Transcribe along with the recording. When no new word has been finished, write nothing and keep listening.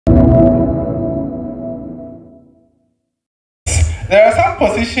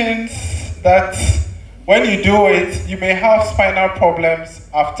positions that when you do it, you may have spinal problems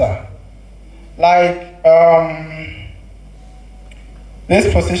after. Like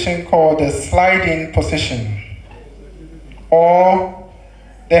this position called the sliding position, or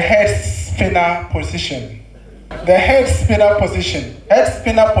the head spinner position. The head spinner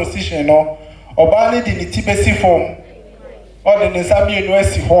position, or obani di nitibesi form, or the nesami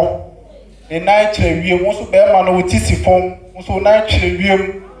university ho. The night review, also bear man with tisi form, also night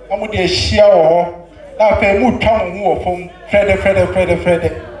review, and with the sheer or now pay mood come on from Freddy.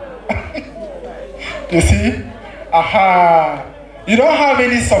 You see? Aha. You don't have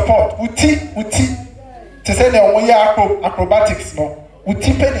any support. Uti. To say that when you are acrobatics, no.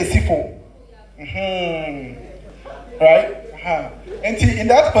 Uti pay the sifo. Right? And in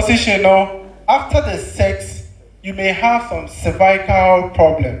that position, no, after the sex, you may have some cervical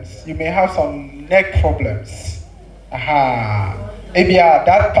problems. You may have some neck problems. Maybe at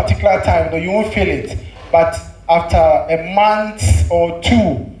that particular time, no, you won't feel it. But after a month or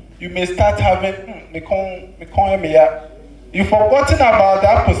two, you may start having, you've forgotten about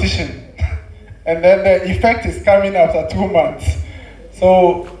that position. And then the effect is coming after 2 months.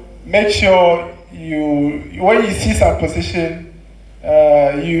 So make sure when you see some position,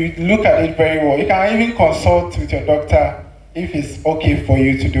 you look at it very well. You can even consult with your doctor if it's okay for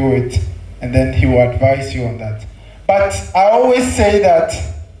you to do it, and then he will advise you on that. But I always say that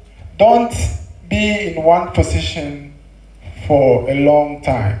don't be in one position for a long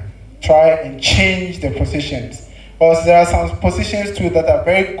time. Try and change the positions. Because there are some positions too that are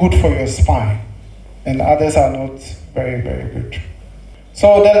very good for your spine, and others are not very, very good.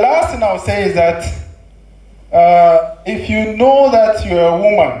 So the last thing I'll say is that if you know that you're a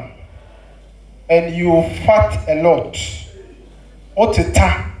woman and you fat a lot,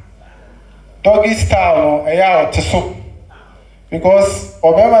 doggy style no because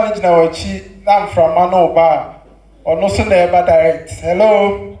obema ni na wachi na from mano ba or no so never direct.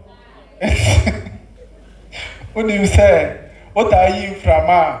 Hello. When you say what are you from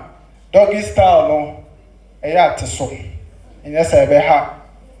doggy style no eya teso. And yes, I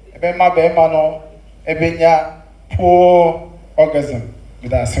be ma no ebenya poor orgasm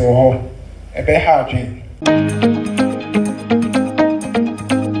with us ho ebe ha dream.